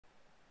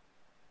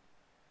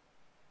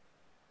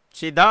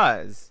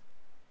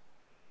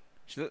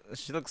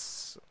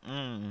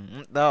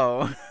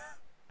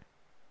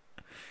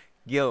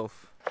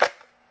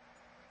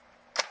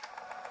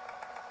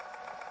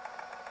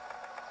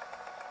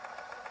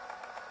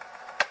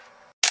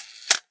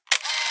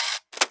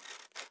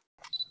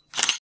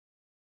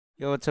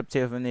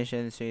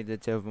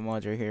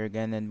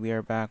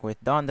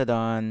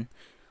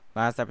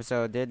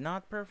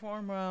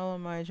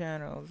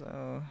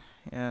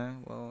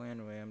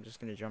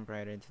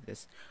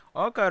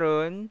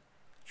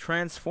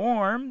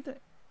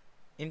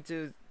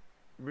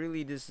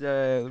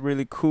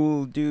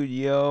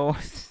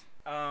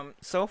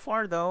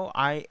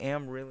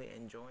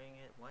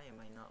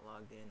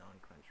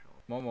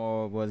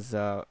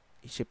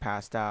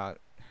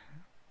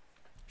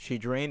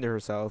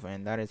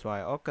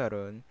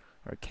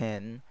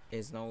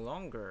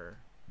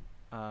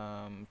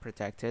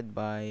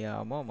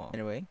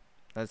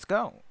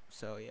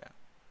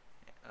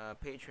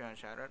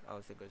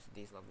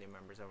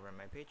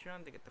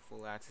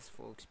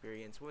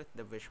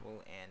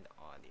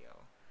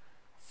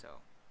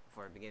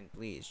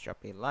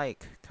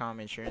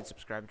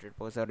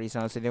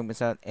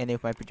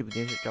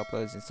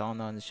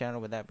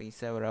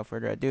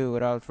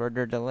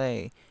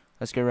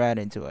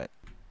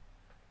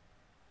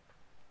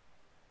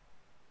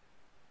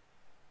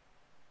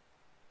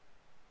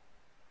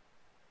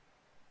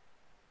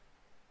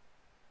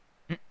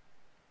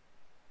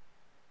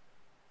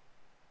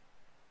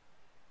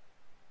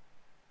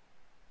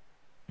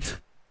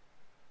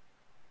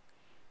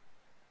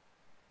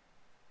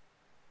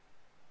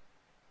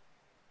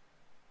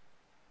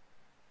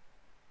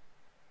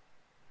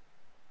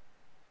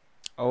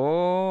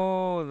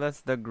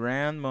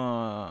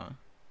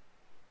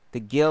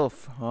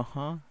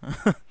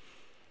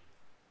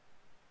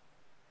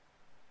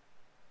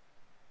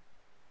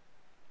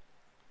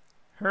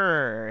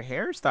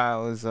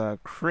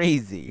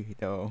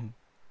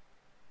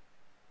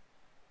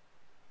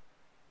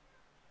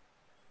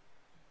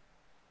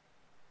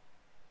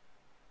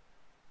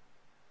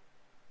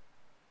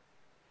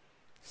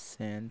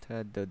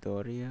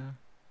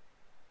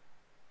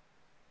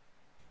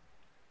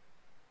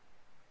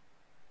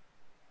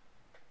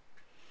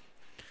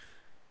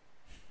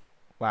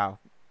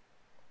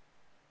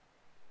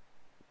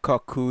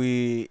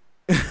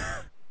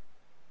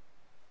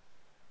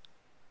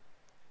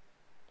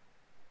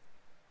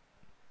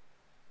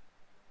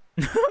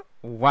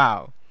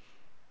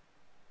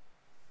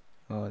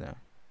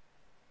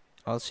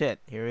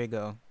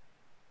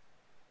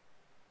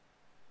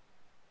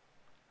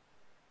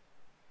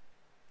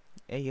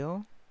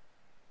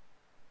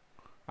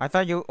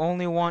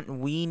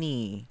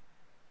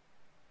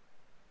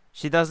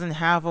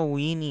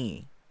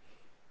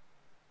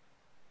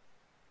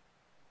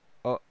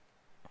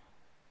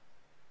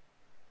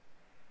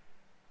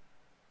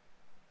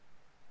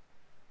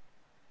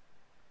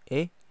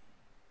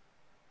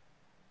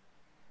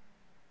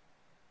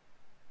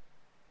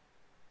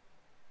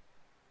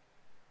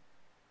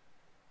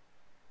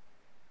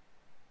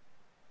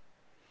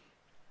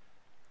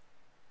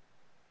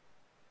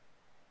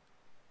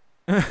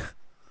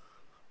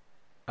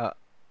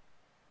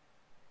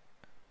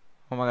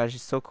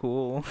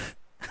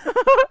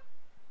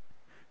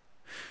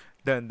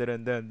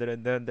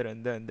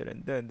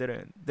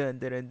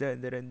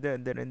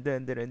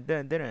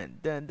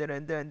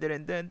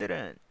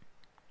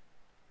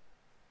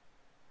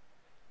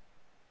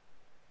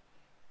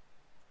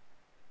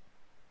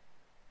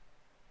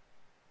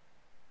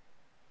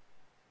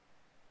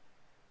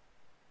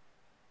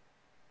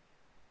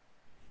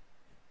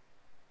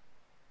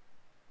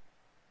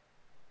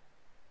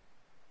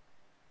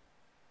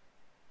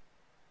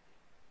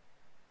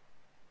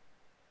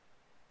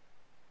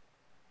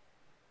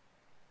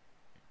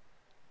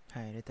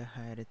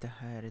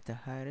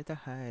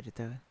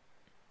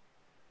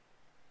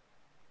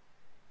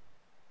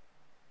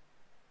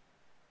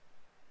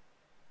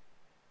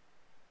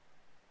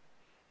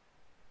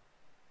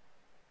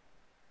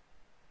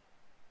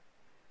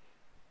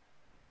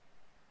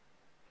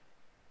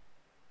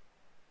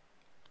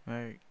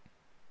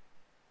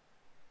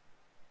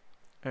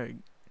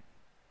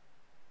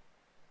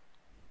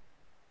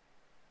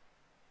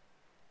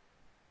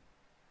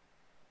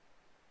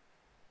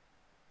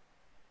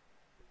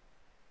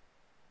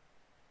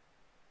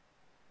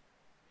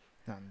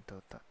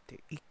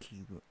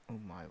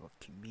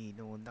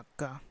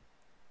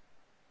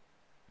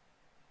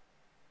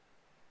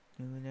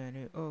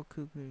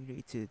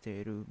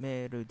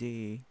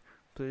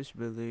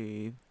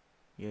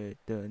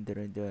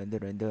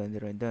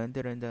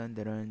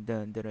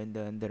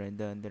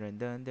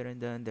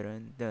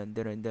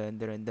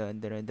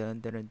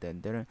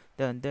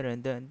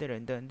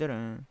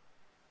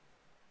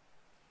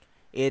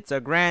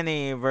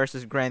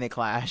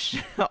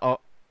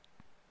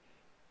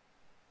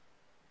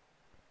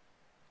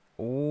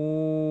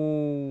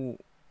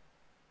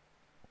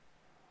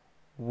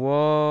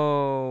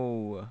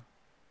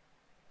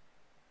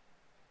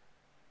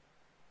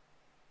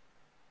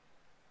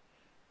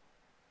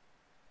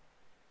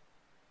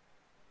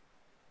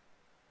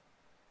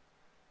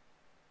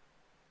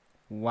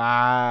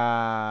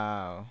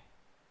Wow.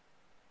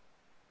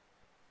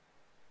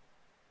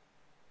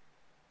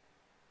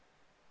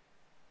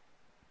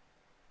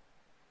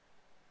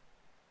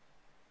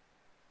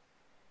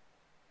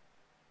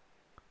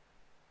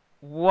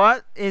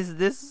 What is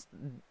this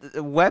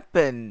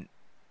weapon?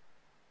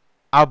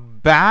 A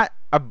bat?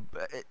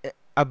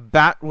 A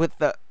bat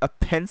with a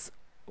pencil?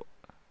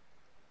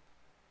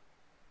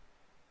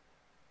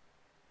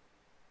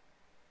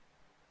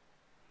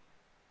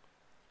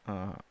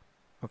 Uh,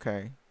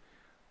 okay.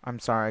 I'm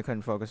sorry I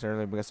couldn't focus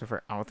earlier because of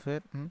her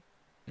outfit.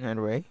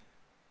 Anyway,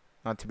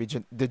 not to be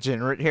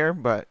degenerate here,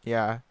 but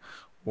yeah.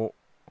 Well,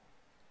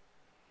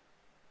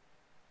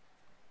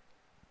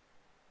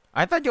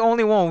 I thought you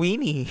only want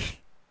weenie.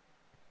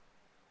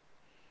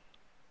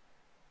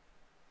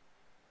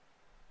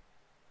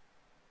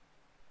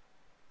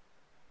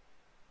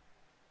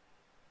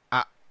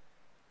 Ah,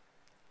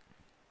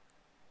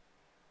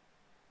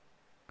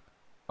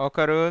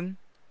 Okarun.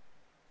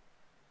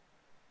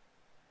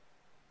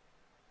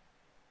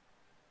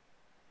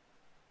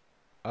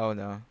 Oh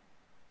no.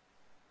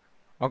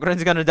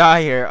 Okarun's gonna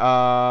die here.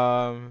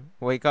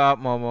 Wake up,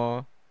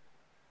 Momo.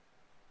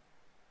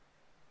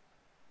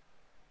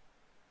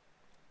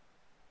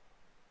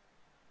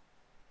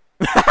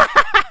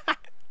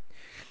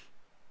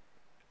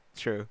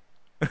 True.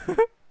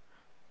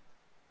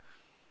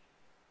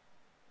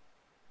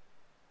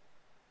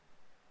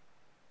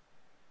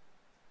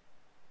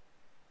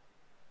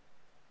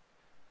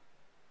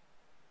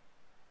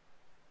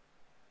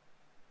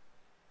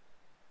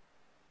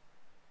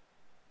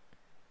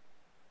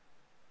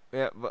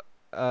 Yeah, but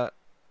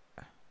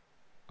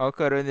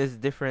Okarun is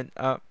different.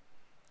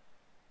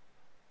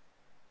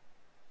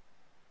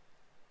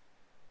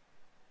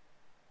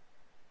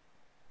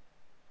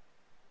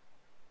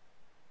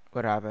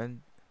 What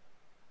happened?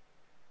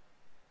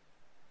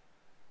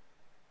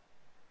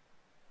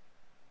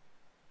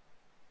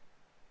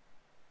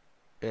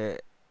 Uh,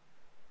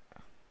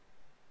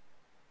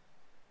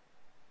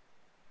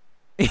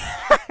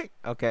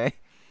 okay.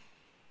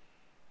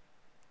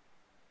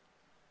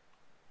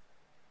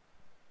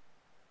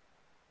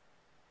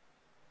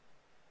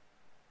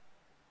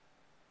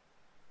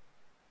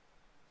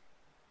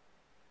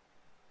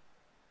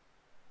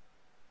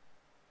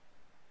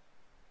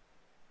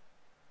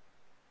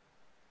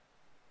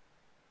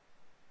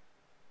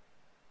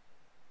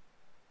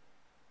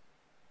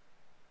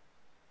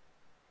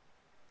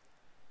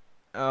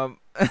 Um,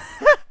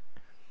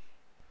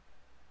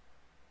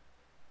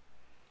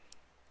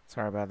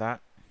 sorry about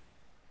that.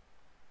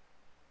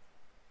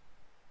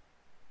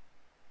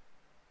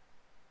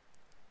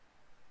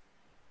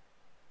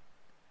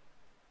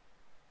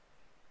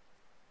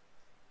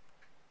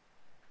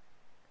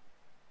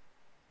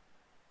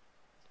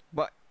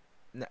 But,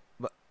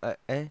 but,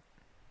 eh?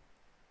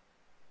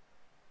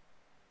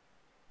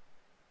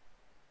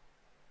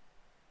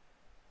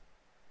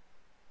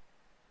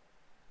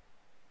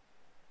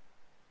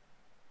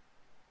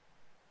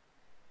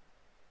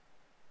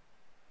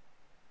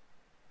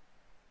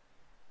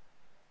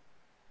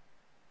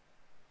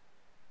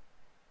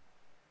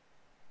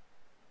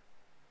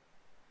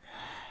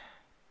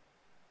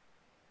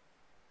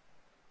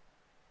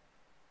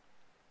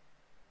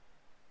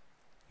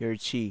 Your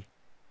chi.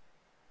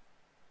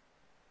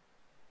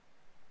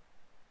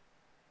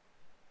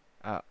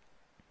 Uh,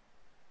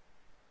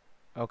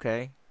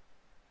 okay.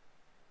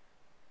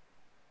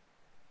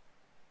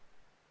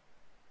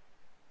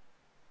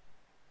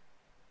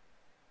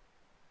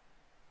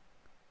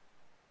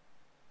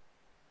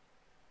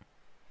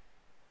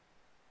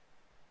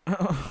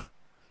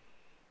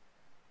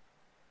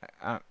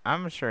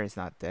 I'm sure he's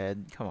not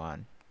dead. Come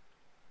on.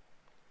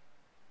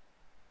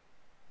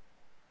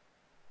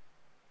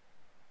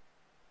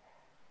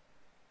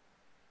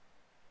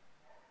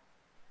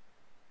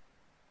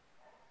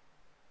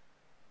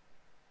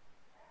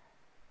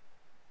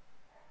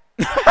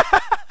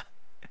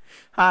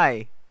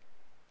 Hi.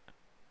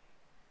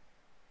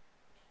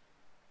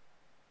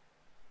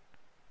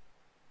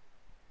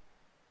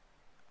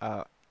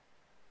 Uh,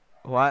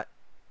 what?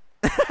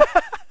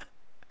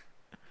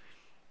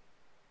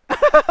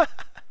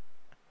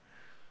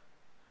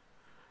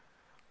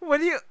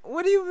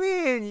 What do you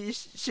mean?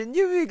 Shouldn't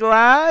you be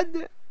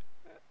glad?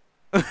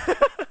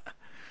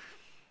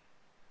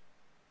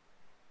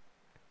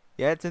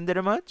 Yeah,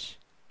 tsundere much?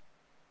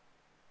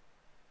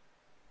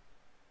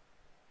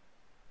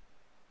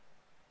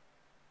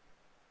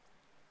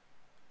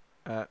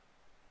 Uh,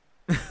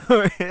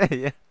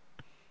 yeah.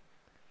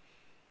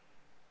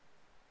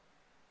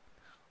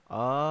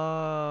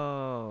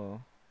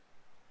 Oh.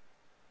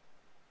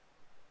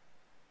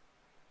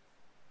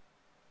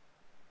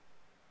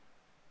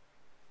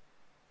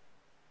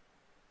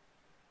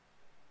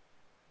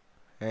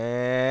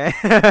 Eh.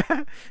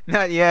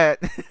 Not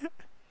yet.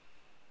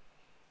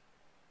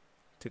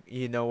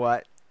 You know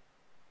what?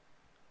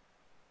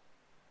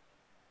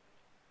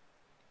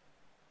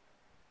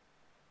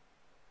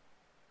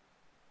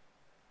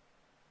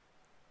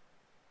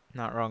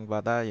 Not wrong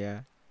about that,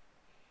 yeah.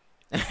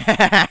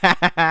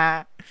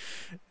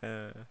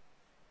 uh,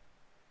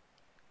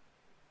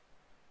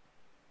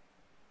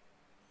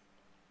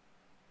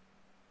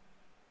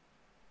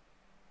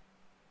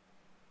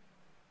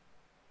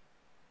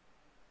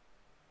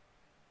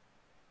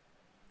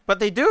 But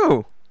they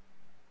do.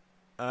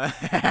 Uh-huh,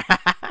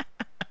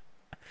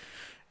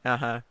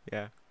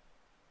 yeah.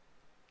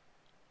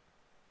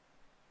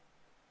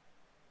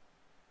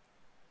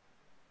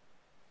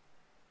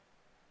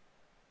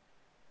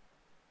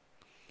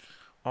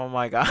 Oh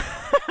my god.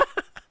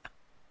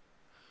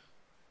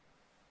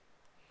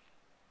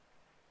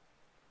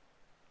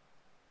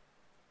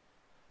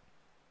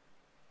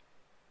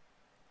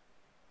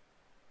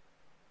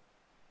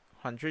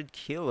 100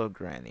 kilo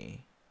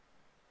granny.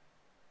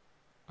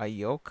 A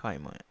yokai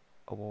man.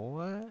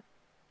 What?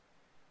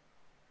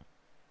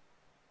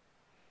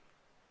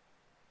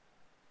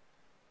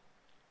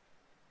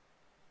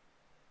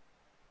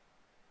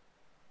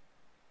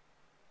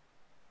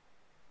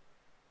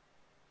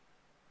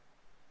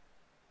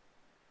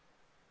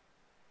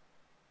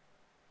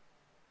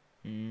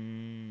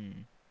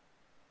 Mm.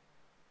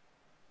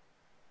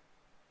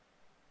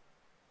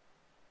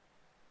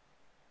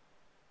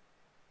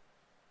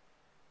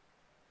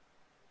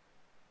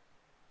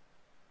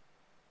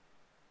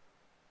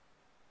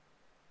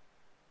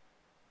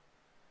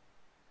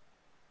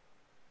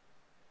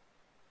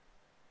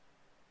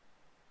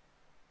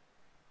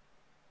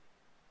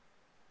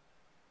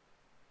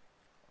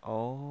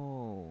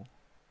 Oh.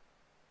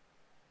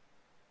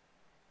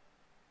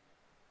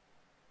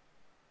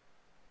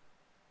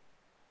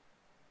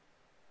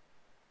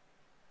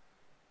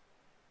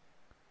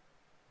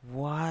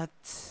 What?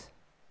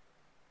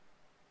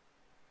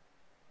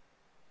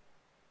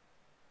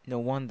 No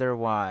wonder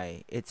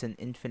why. It's an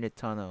infinite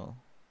tunnel.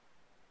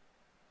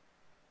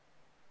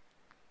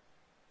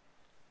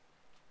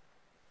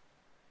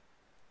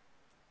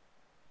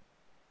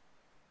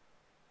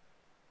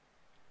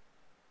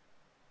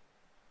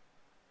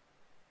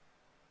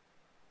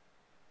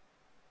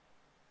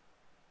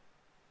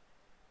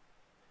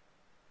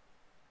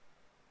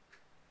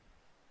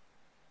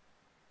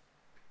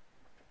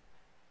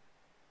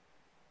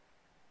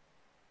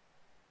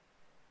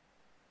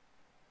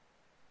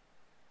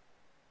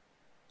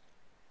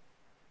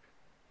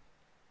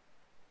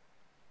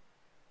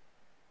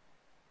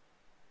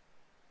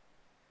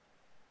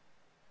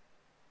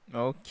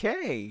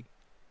 Okay.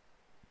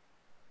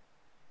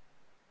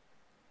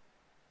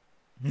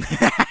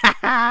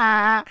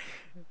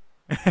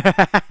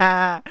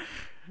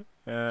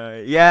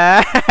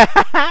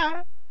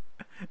 Yeah.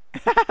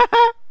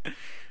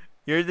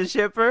 You're the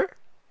shipper?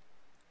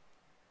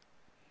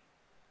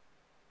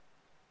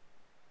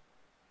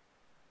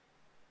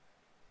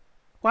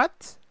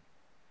 What?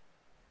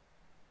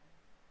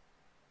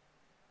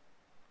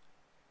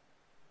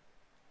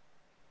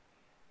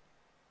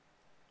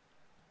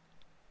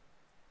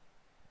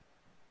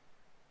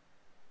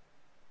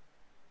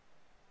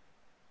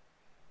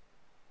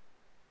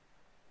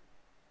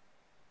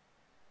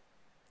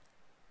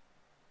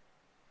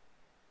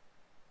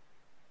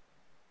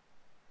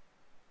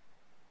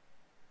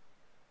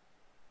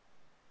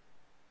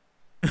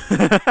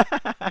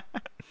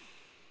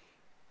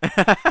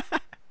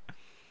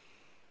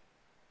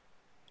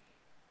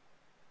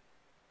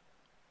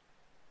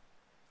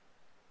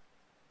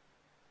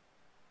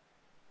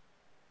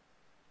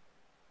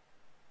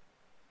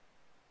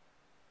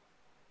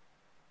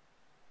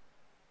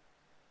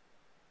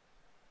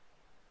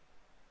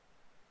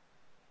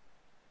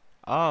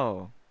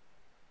 Oh.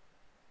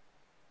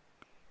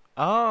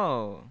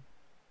 Oh.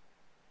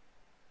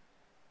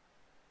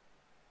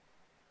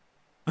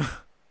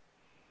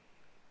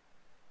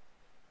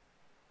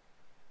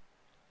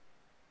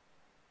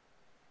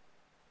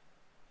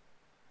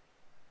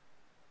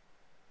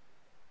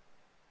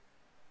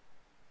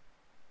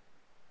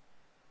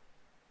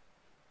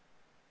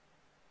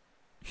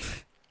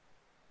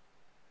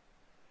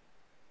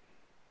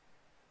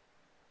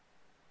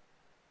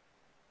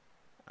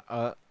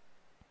 Uh.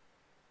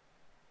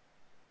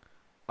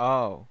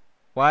 Oh.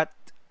 What?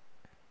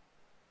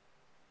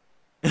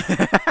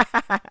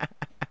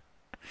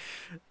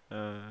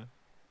 uh.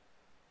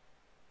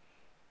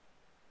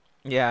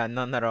 Yeah,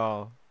 none at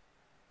all.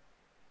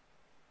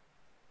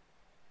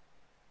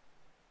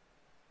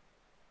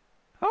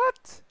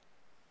 What?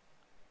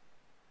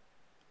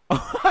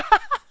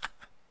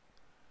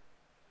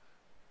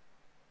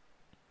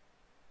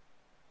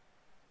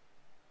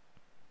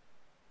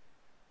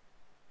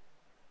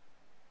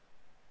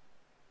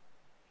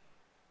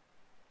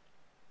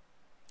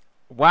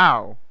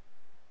 Wow.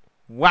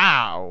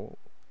 Wow.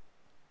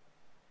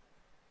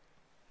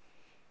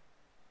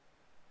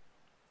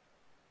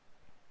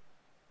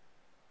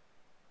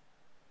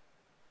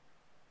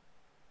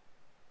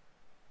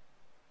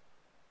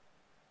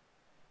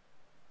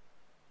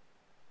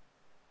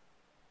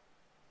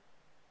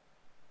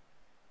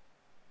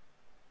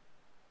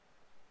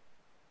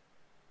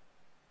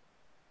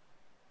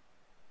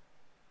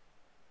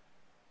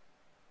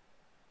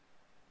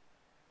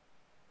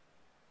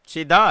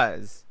 She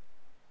does.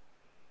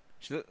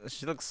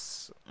 She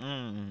looks.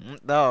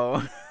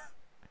 No.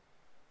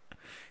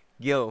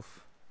 Gilf.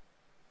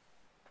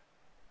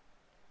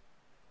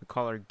 We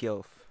call her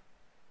Gilf.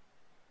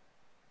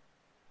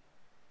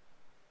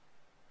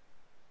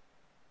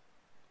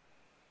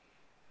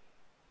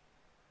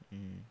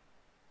 Mm.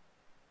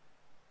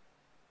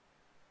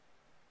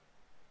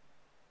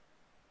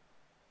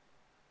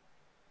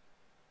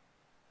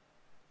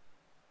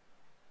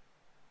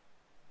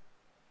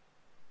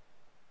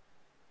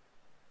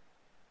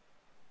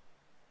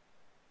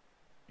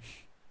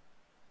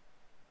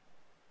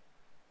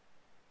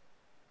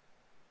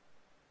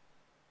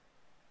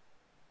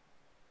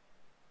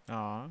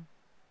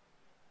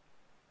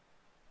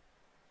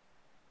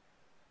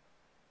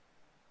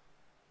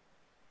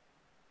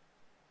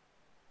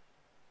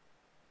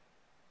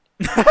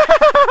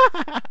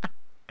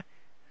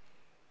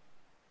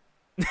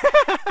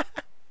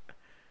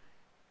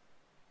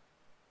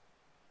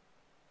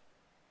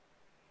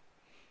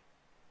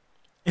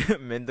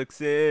 めんどく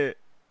せえ。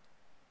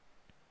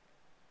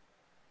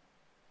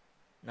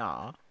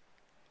なあ。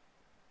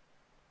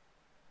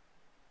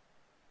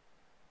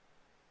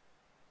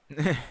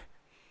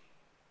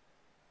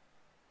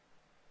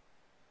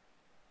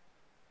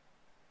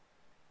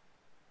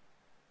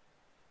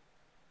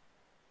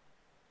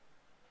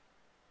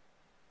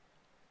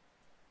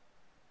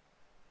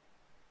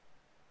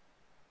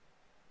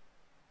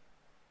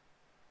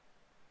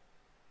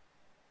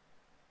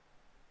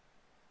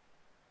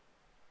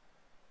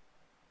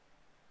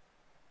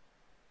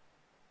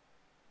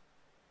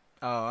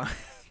Oh,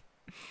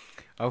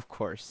 of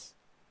course.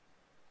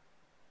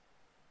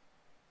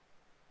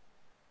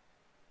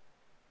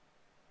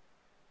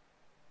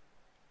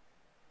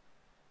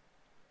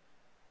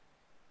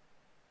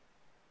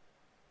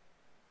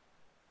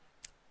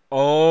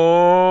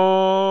 Oh,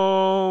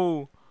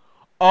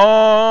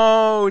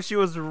 oh, she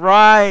was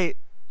right.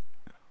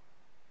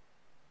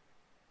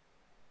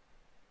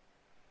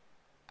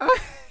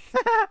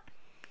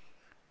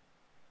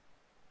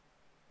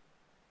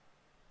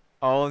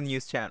 All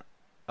news channel.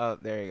 Oh,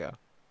 there you go.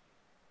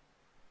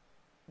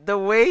 The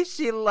way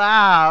she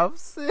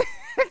laughs,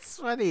 it's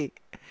funny.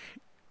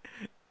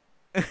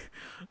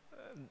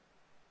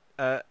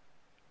 uh,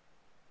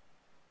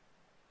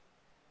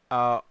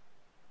 uh,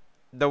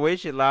 the way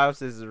she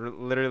laughs is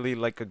literally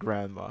like a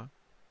grandma.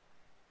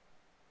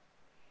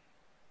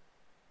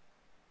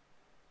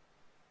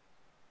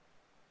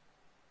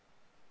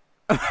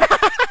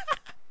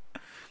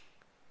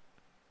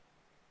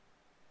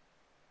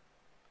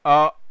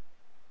 uh,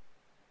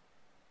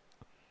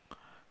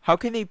 how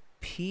can they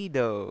pee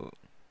though?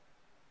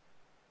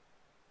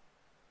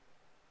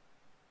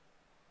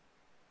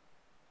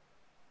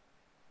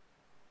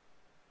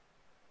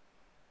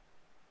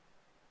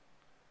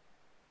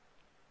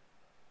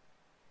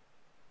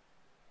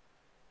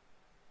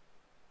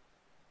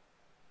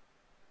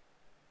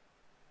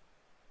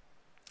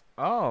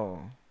 Oh,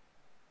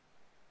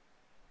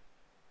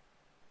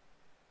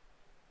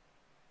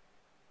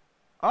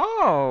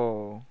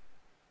 oh,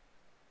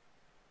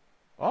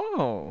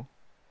 oh.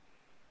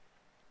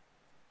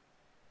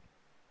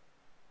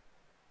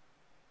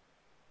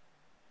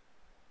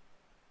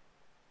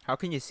 How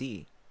can you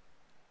see?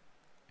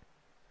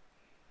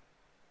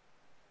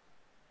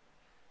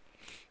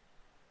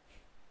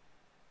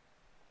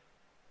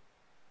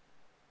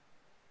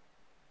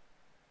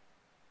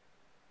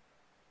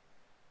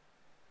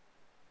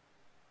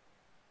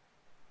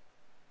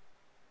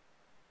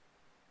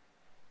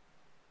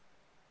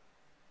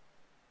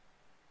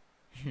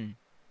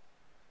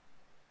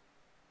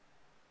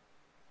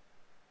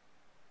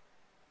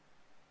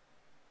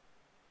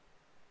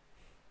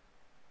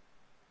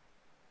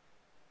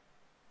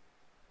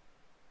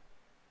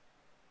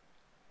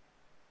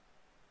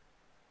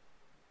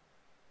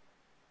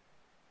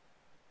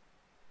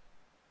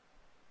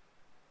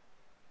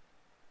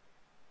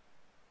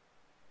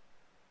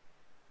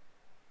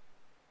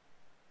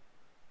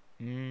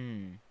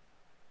 Hmm.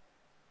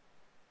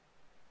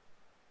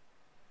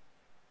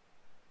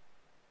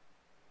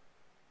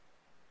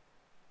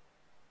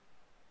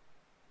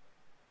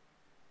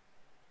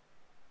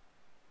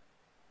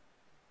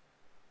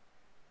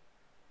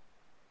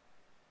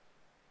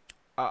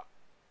 Uh,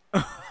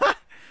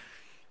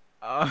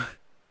 uh,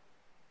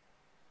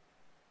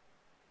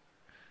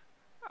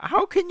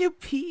 how can you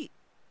pee?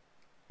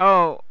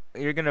 Oh,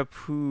 you're gonna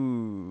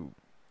poo.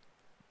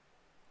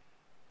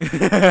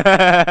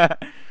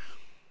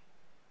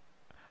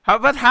 How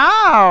about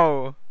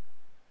how?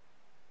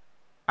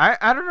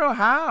 I don't know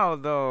how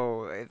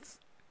though. It's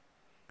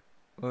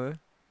what?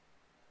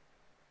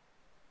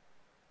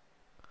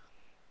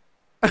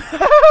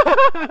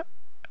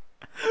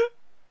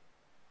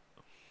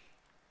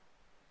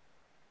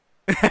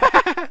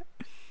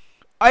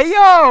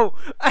 Ayo!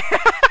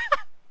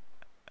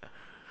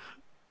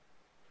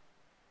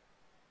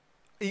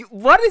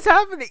 What is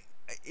happening?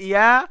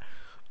 Yeah,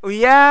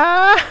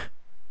 yeah.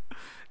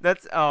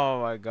 That's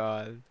oh my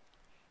god.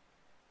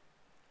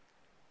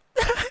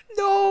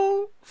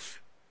 No,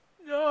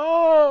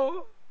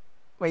 no.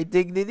 My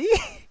dignity.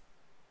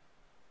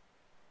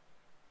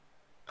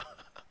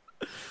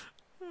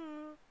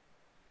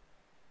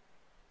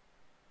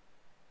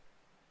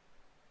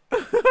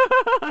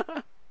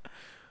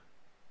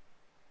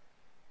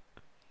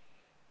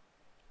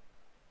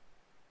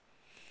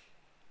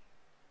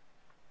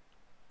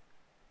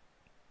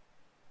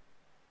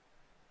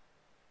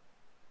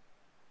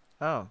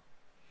 Oh,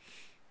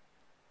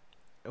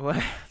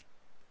 what?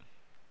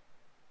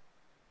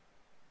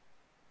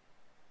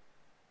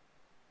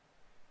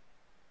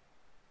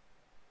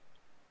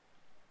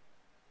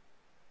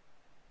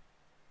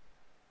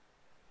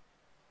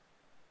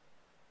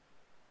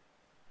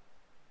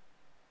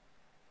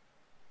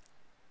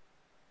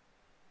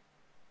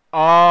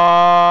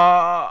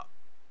 Uh,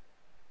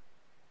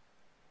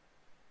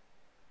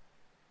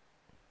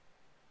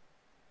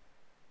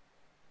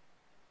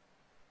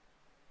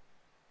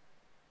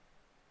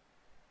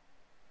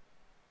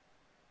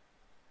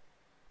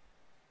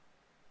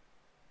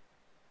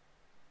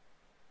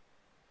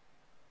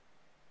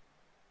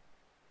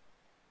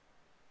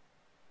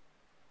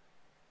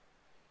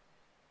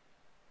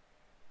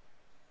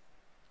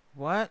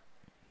 What?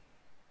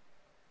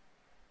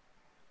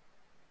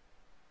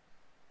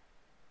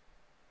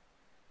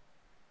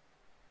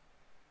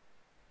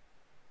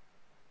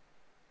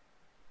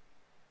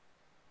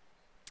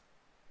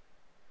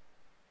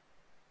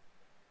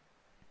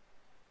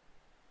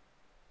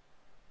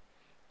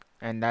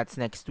 And that's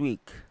next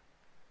week.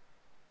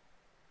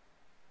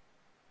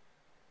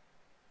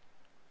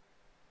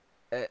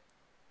 Uh,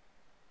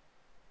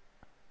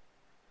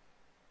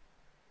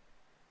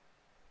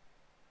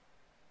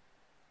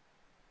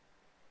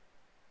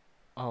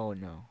 oh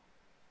no.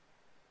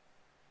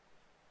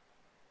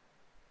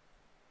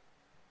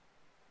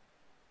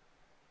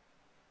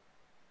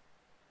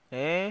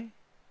 Eh?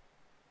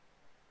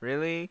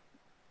 Really?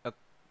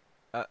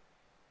 Uh,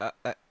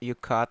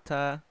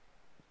 Yukata?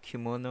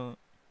 Kimono?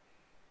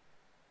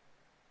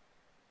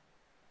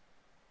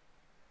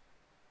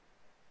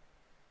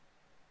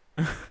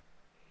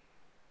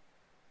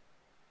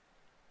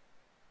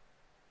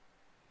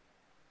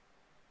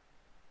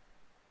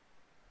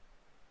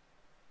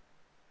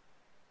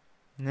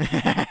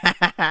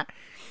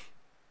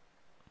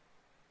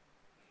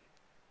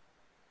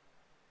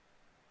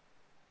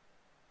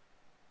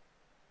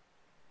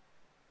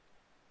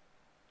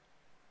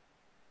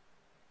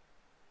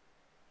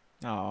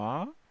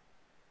 Aw.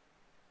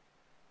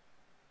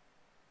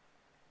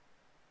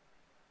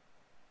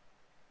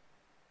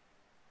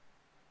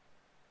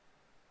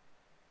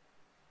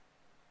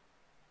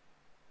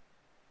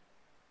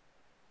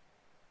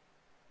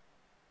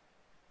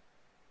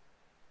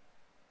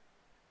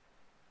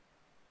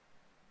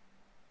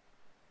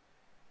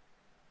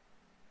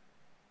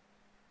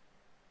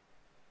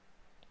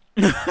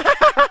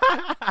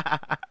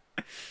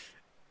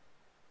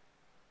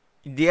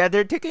 Yeah,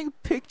 they're taking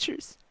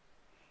pictures.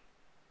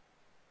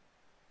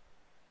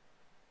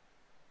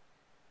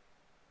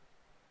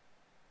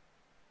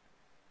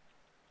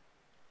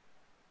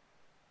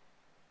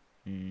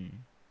 Hmm.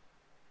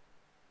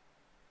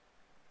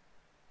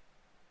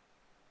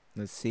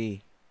 Let's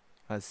see.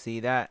 Let's see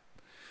that.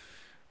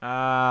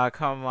 Ah,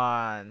 come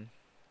on.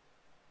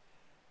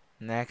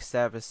 Next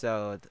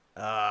episode.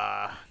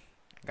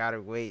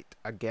 Gotta wait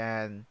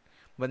again.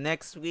 But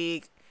next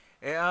week.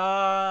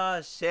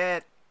 Oh,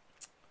 shit.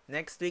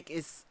 Next week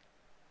is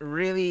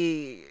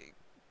really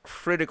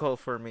critical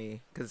for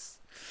me because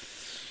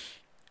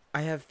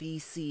I have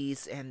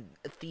theses and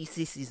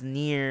thesis is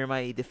near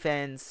my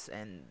defense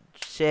and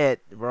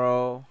shit,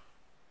 bro.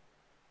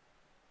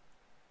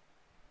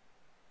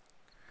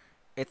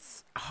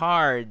 It's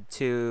hard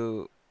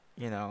to,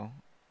 you know,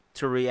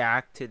 to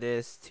react to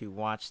this, to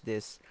watch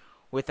this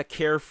with a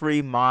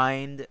carefree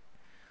mind.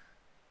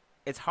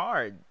 It's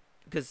hard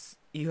because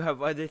you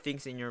have other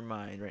things in your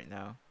mind right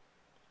now.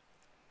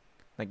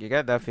 Like, you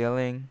got that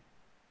feeling?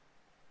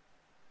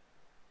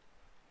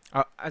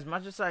 As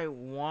much as I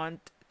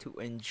want to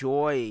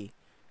enjoy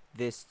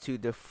this to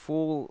the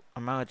full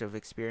amount of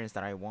experience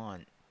that I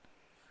want,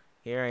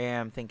 here I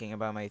am thinking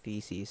about my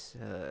thesis,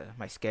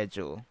 my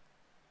schedule.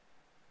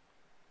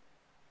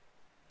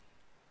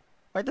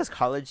 Why does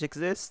college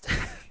exist?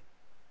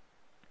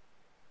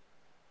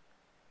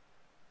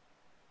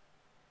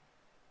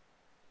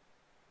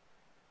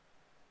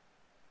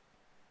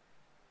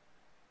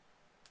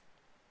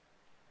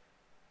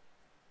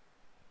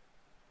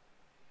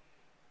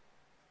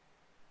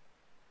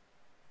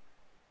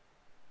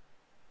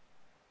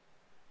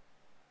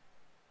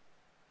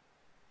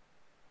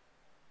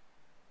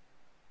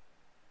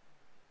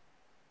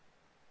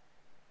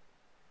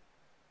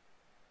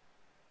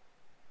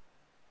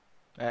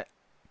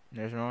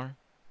 There's more?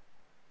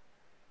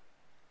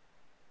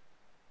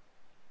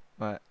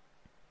 What?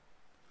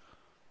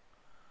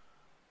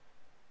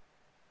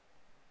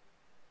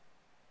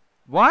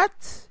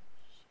 What?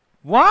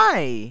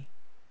 Why?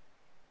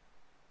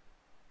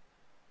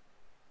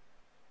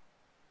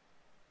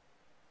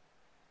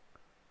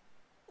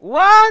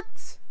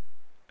 What?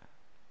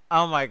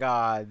 Oh my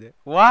god.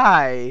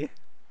 Why?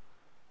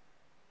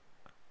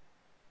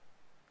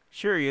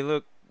 Sure, you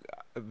look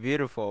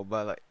beautiful,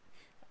 but like.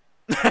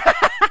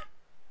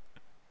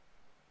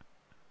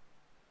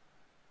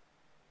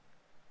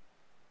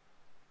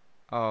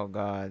 Oh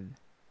god.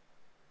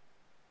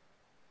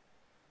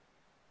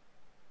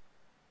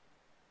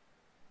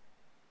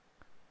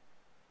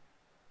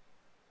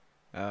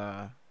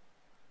 Uh.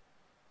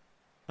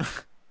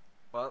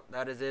 Well,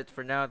 that is it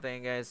for now.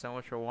 Thank you guys so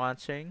much for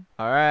watching.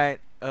 Alright.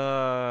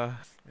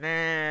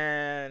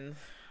 Man.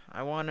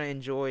 I want to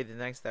enjoy the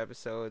next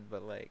episode,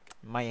 but like,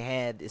 my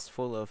head is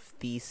full of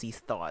thesis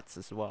thoughts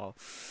as well.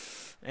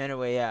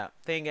 Anyway, yeah.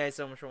 Thank you guys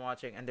so much for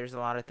watching. And there's a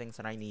lot of things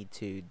that I need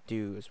to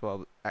do as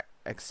well,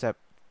 except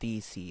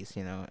theses,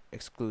 you know,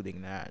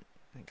 excluding that.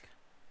 Like,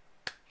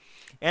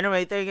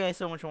 anyway, thank you guys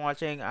so much for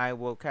watching. I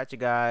will catch you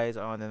guys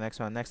on the next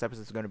one. Next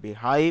episode is going to be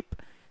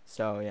hype.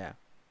 So, yeah.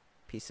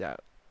 Peace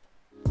out.